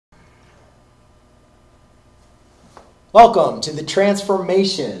Welcome to the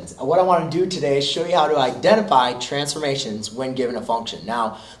transformations. What I want to do today is show you how to identify transformations when given a function.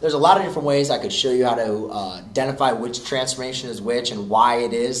 Now, there's a lot of different ways I could show you how to identify which transformation is which and why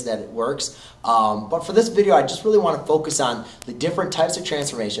it is that it works. But for this video, I just really want to focus on the different types of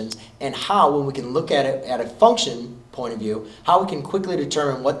transformations and how, when we can look at it at a function point of view, how we can quickly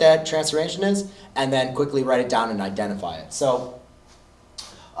determine what that transformation is and then quickly write it down and identify it. So,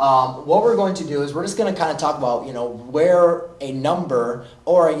 what we're going to do is we're just going to kind of talk about, where a number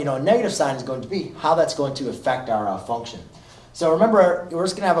or, a negative sign is going to be, how that's going to affect our function. So remember, we're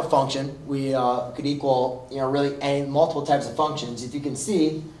just going to have a function. We could equal, really any multiple types of functions. If you can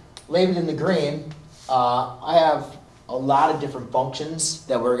see, labeled in the green, I have a lot of different functions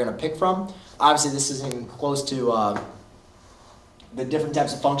that we're going to pick from. Obviously, this isn't even close to the different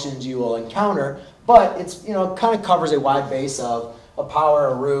types of functions you will encounter, but it's, kind of covers a wide base of a power,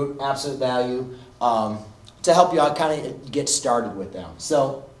 a root, absolute value, to help you out kind of get started with them.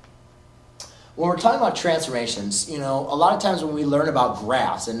 So when we're talking about transformations, a lot of times when we learn about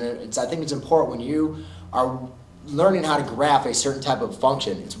graphs, and I think it's important when you are learning how to graph a certain type of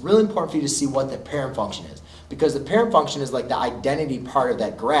function, it's really important for you to see what the parent function is. Because the parent function is like the identity part of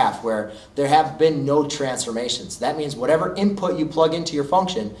that graph where there have been no transformations. That means whatever input you plug into your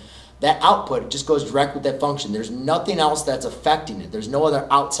function, that output just goes direct with that function. There's nothing else that's affecting it. There's no other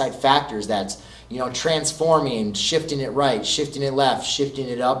outside factors that's, transforming, shifting it right, shifting it left, shifting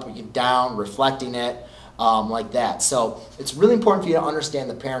it up, down, reflecting it, like that. So it's really important for you to understand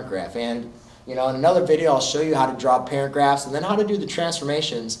the parent graph. And, in another video, I'll show you how to draw parent graphs and then how to do the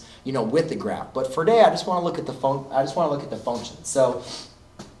transformations, with the graph. But for today, I just want to look at the function. So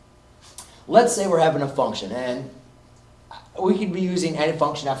let's say we're having a function, and we could be using any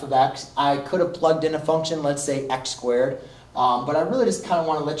function f of x. I could have plugged in a function, let's say x squared, but I really just kind of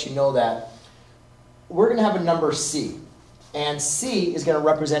want to let you know that we're going to have a number c, and c is going to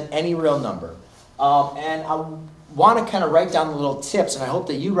represent any real number. And I want to kind of write down the little tips, and I hope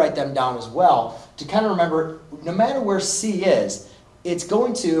that you write them down as well, to kind of remember, no matter where c is, it's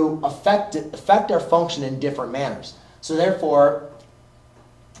going to affect our function in different manners. So therefore,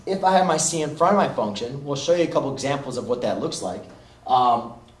 if I have my c in front of my function, we'll show you a couple examples of what that looks like.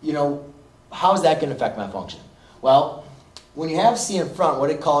 How is that going to affect my function? Well, when you have c in front, what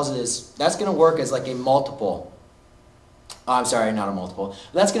it calls it is, that's going to work as like a multiple. I'm sorry, not a multiple.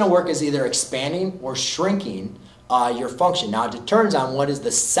 That's going to work as either expanding or shrinking your function. Now, it determines on what is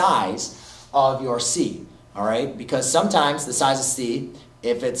the size of your c, all right? Because sometimes the size of c,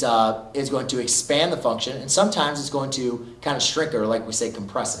 if it's is going to expand the function, and sometimes it's going to kind of shrink it, or like we say,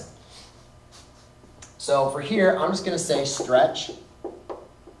 compress it. So for here, I'm just going to say stretch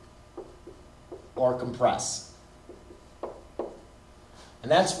or compress.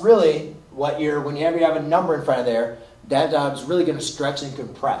 And that's really what whenever you have a number in front of there, that is really going to stretch and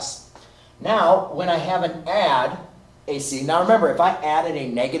compress. Now, when I have an add a c, now remember, if I added a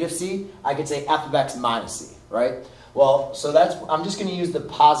negative c, I could say f of x minus c, right? Well, so I'm just going to use the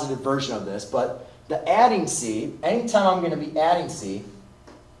positive version of this, but the adding c, anytime I'm going to be adding c,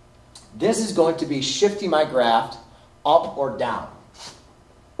 this is going to be shifting my graph up or down.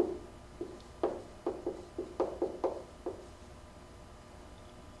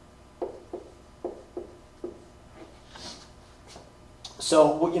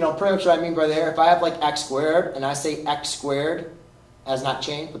 So, pretty much what I mean by there, if I have like x squared, and I say x squared has not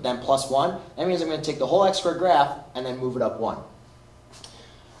changed, but then plus 1, that means I'm going to take the whole x squared graph and then move it up 1.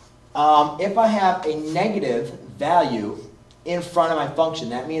 If I have a negative value in front of my function,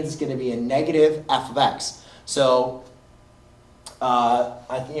 that means it's going to be a negative f of x. So, I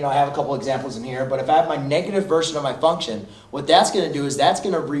have a couple examples in here, but if I have my negative version of my function, what that's going to do is that's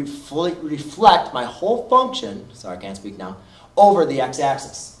going to reflect my whole function, sorry, I can't speak now, over the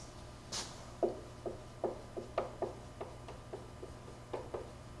x-axis.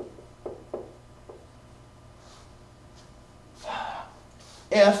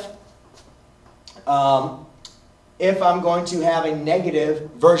 If I'm going to have a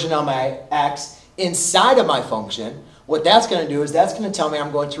negative version of my x inside of my function, what that's going to do is that's going to tell me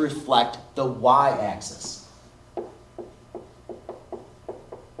I'm going to reflect the y-axis.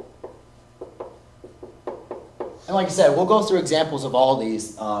 And like I said, we'll go through examples of all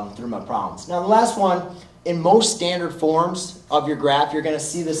these through my problems. Now the last one, in most standard forms of your graph, you're going to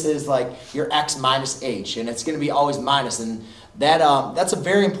see this as like your x minus h, and it's going to be always minus. And that's a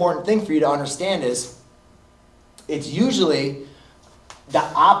very important thing for you to understand is it's usually the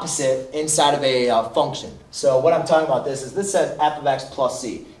opposite inside of a function. So what I'm talking about this says f of x plus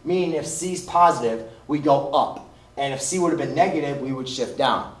c, meaning if c is positive, we go up. And if c would have been negative, we would shift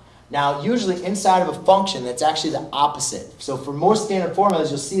down. Now, usually inside of a function, that's actually the opposite. So for most standard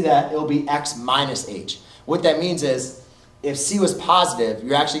formulas, you'll see that it'll be x minus h. What that means is, if c was positive,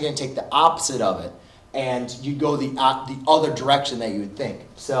 you're actually going to take the opposite of it, and you go the other direction that you would think.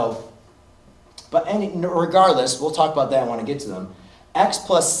 So, but regardless, we'll talk about that when I get to them. X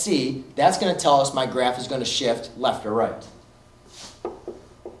plus c, that's going to tell us my graph is going to shift left or right.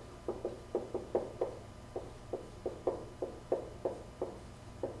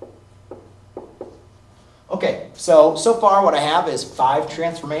 Okay, so far what I have is 5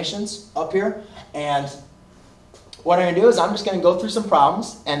 transformations up here, and what I'm going to do is I'm just going to go through some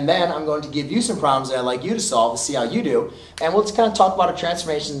problems, and then I'm going to give you some problems that I'd like you to solve to see how you do, and we'll just kind of talk about a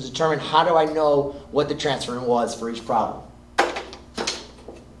transformation and determine how do I know what the transform was for each problem.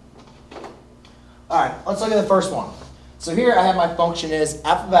 Alright, let's look at the first one. So here I have my function is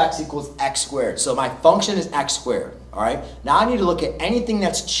f of x equals x squared. So my function is x squared. Alright, now I need to look at anything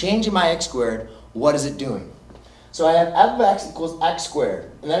that's changing my x squared. What is it doing? So I have f of x equals x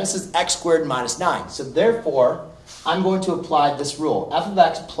squared, and then it says x squared minus 9. So therefore, I'm going to apply this rule, f of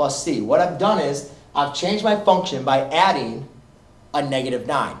x plus c. What I've done is I've changed my function by adding a negative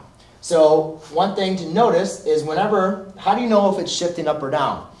 9. So one thing to notice is whenever, how do you know if it's shifting up or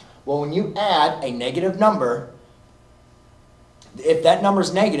down? Well, when you add a negative number, if that number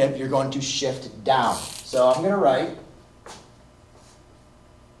is negative, you're going to shift down. So I'm going to write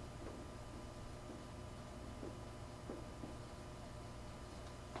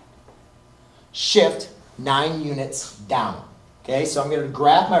shift 9 units down. Okay, so I'm going to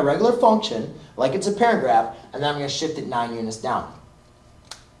graph my regular function like it's a parent graph, and then I'm going to shift it 9 units down.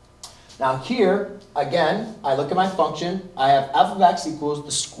 Now here, again, I look at my function. I have f of x equals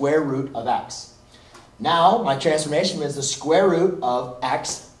the square root of x. Now my transformation is the square root of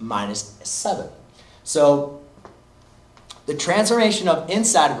x minus 7. So the transformation of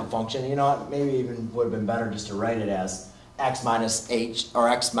inside of a function, you know what, maybe even would have been better just to write it as x minus h or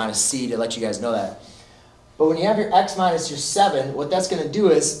x minus c to let you guys know that. But when you have your x minus your 7, what that's going to do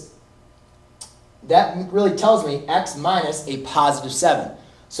is, that really tells me x minus a positive 7.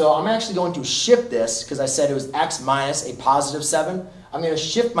 So I'm actually going to shift this, because I said it was x minus a positive 7. I'm going to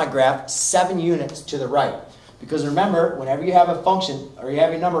shift my graph 7 units to the right. Because remember, whenever you have a function, or you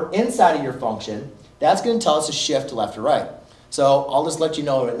have a number inside of your function, that's going to tell us to shift left or right. So I'll just let you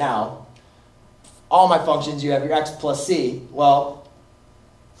know it now. All my functions, you have your x plus c. Well,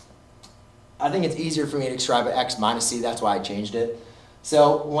 I think it's easier for me to describe it x minus c. That's why I changed it.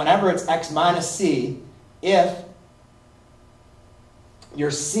 So whenever it's x minus c, if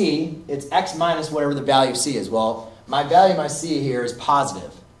your c, it's x minus whatever the value of c is. Well, my value of my c here is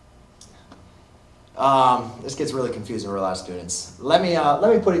positive. This gets really confusing for a lot of students. Let me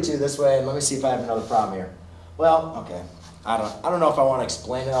put it to you this way, and let me see if I have another problem here. Well, okay. I don't know if I want to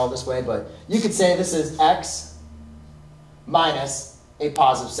explain it all this way, but you could say this is x minus a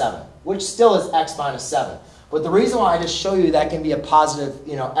positive 7, which still is x minus 7. But the reason why I just show you that can be a positive,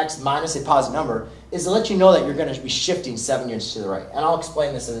 x minus a positive number, is to let you know that you're going to be shifting 7 units to the right. And I'll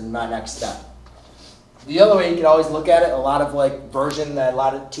explain this in my next step. The other way you can always look at it, a lot of version that a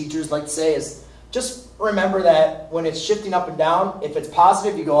lot of teachers like to say is, just remember that when it's shifting up and down, if it's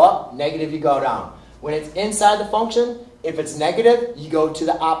positive, you go up, negative, you go down. When it's inside the function, if it's negative, you go to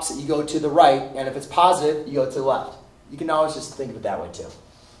the opposite, you go to the right, and if it's positive, you go to the left. You can always just think of it that way too.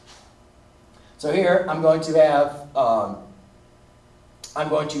 So here, I'm going to have, I'm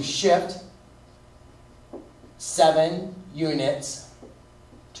going to shift 7 units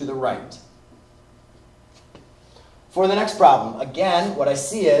to the right. For the next problem, again, what I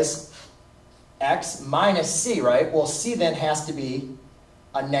see is x minus c, right? Well, c then has to be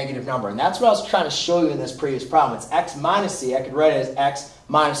a negative number. And that's what I was trying to show you in this previous problem. It's x minus c. I could write it as x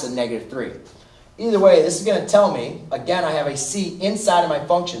minus a negative 3. Either way, this is going to tell me, again, I have a c inside of my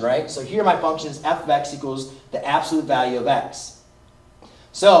function, right? So here my function is f of x equals the absolute value of x.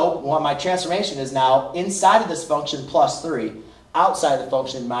 So what my transformation is now inside of this function plus 3, outside of the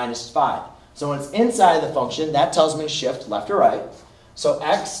function minus 5. So when it's inside of the function, that tells me to shift left or right. So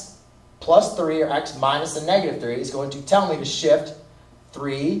x plus 3 or x minus a negative 3 is going to tell me to shift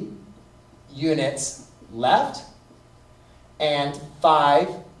 3 units left and 5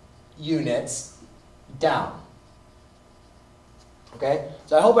 units down. Okay?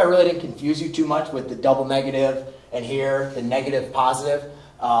 So I hope I really didn't confuse you too much with the double negative and here the negative positive.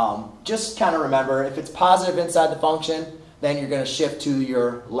 Just kind of remember, if it's positive inside the function, then you're going to shift to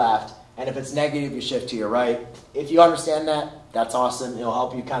your left. And if it's negative, you shift to your right. If you understand that, that's awesome. It'll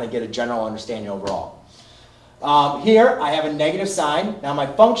help you kind of get a general understanding overall. Here, I have a negative sign. Now my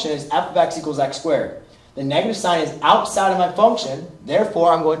function is f of x equals x squared. The negative sign is outside of my function,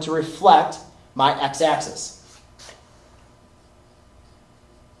 therefore I'm going to reflect my x-axis.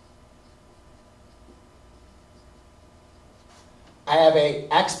 I have a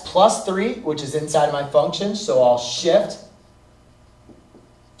x plus 3, which is inside of my function, so I'll shift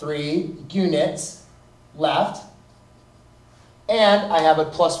 3 units left. And I have a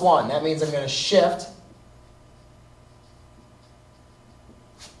plus 1. That means I'm going to shift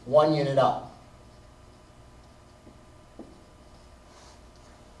 1 unit up.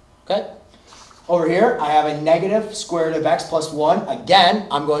 Okay? Over here, I have a negative square root of x plus 1. Again,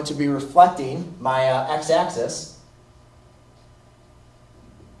 I'm going to be reflecting my x-axis.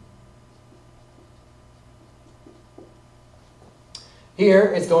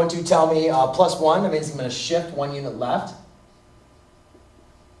 Here, it's going to tell me plus 1. That means I'm going to shift 1 unit left.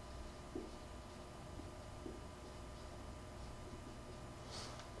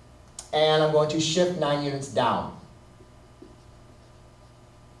 And I'm going to shift 9 units down.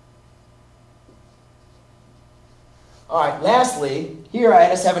 All right, lastly, here I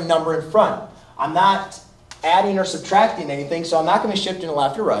just have a number in front. I'm not adding or subtracting anything, so I'm not going to be shifting to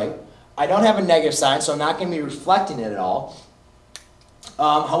left or right. I don't have a negative sign, so I'm not going to be reflecting it at all.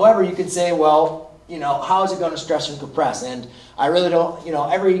 However, you could say, well, how is it going to stress and compress? And I really don't,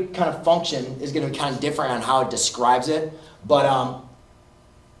 every kind of function is going to be kind of different on how it describes it. But,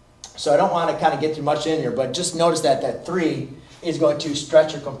 so I don't want to kind of get too much in here, but just notice that that 3 is going to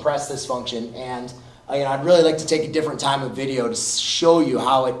stretch or compress this function. And, I'd really like to take a different time of video to show you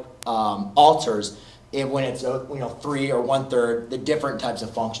how it alters when it's 3 or 1/3, the different types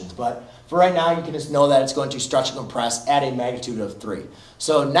of functions. But for right now, you can just know that it's going to stretch and compress at a magnitude of 3.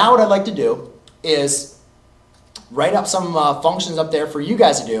 So now what I'd like to do is write up some functions up there for you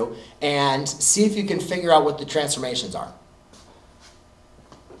guys to do and see if you can figure out what the transformations are.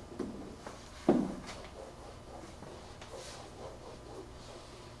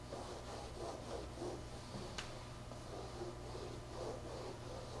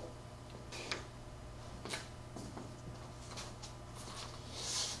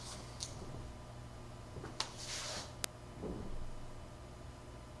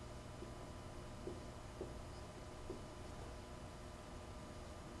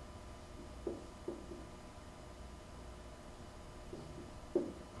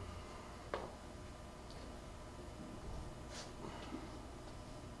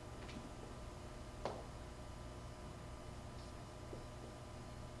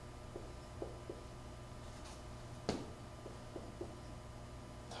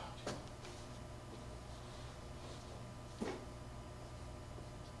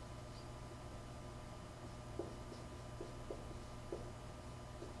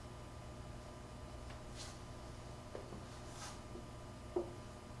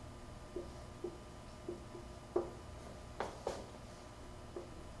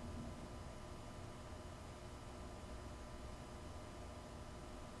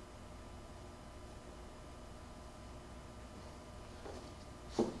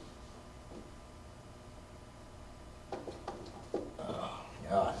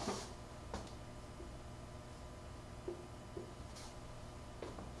 God.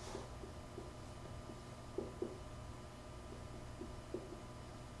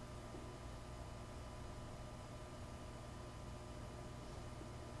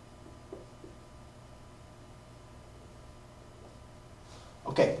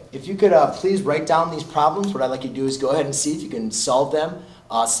 Okay, if you could please write down these problems, what I'd like you to do is go ahead and see if you can solve them,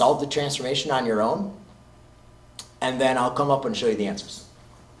 solve the transformation on your own, and then I'll come up and show you the answers.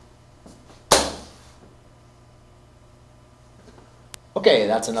 Okay,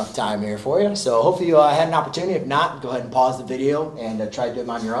 that's enough time here for you. So hopefully you had an opportunity. If not, go ahead and pause the video and try to do them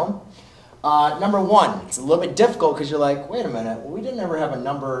on your own. Number 1, it's a little bit difficult because you're like, wait a minute, we didn't ever have a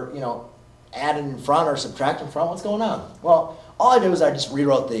number, added in front or subtracted in front. What's going on? Well, all I did was I just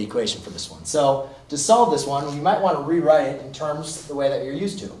rewrote the equation for this one. So to solve this one, you might want to rewrite it in terms the way that you're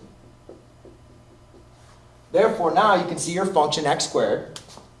used to. Therefore, now you can see your function x squared.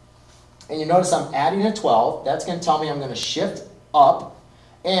 And you notice I'm adding a 12. That's going to tell me I'm going to shift up.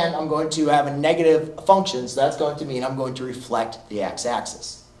 And I'm going to have a negative function. So that's going to mean I'm going to reflect the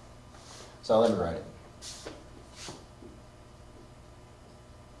x-axis. So let me write it.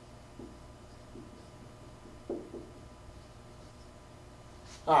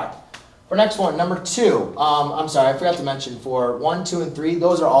 All right. For next one, number 2. I'm sorry, I forgot to mention for 1, 2, and 3,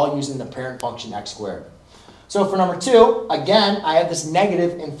 those are all using the parent function x squared. So for number 2, again, I have this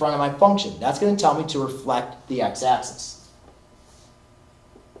negative in front of my function. That's going to tell me to reflect the x-axis.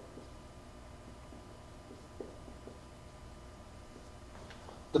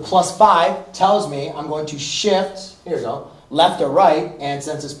 The plus 5 tells me I'm going to shift, here we go, left or right, and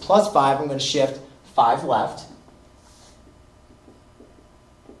since it's plus 5, I'm going to shift 5 left.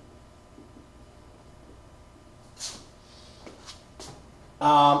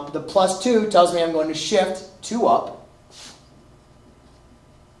 The plus 2 tells me I'm going to shift 2 up.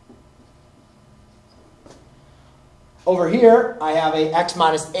 Over here, I have a x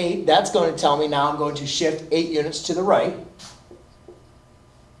minus 8. That's going to tell me now I'm going to shift 8 units to the right.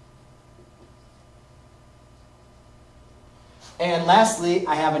 And lastly,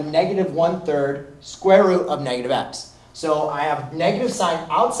 I have a negative 1/3 square root of negative x. So I have negative sign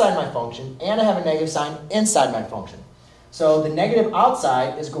outside my function, and I have a negative sign inside my function. So the negative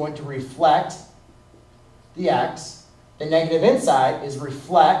outside is going to reflect the x. The negative inside is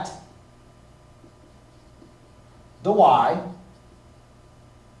reflect the y.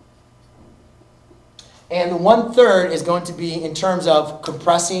 And the 1/3 is going to be in terms of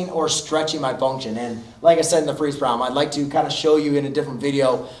compressing or stretching my function. And like I said in the freeze problem, I'd like to kind of show you in a different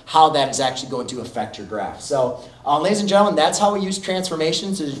video how that is actually going to affect your graph. So ladies and gentlemen, that's how we use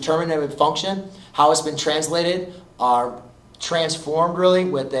transformations to determine a function, how it's been translated, or transformed really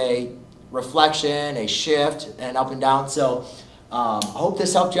with a reflection, a shift, and up and down. So I hope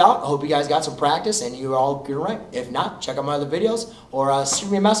this helped you out. I hope you guys got some practice and you're all good right. If not, check out my other videos or shoot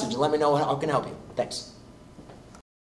me a message and let me know how I can help you. Thanks.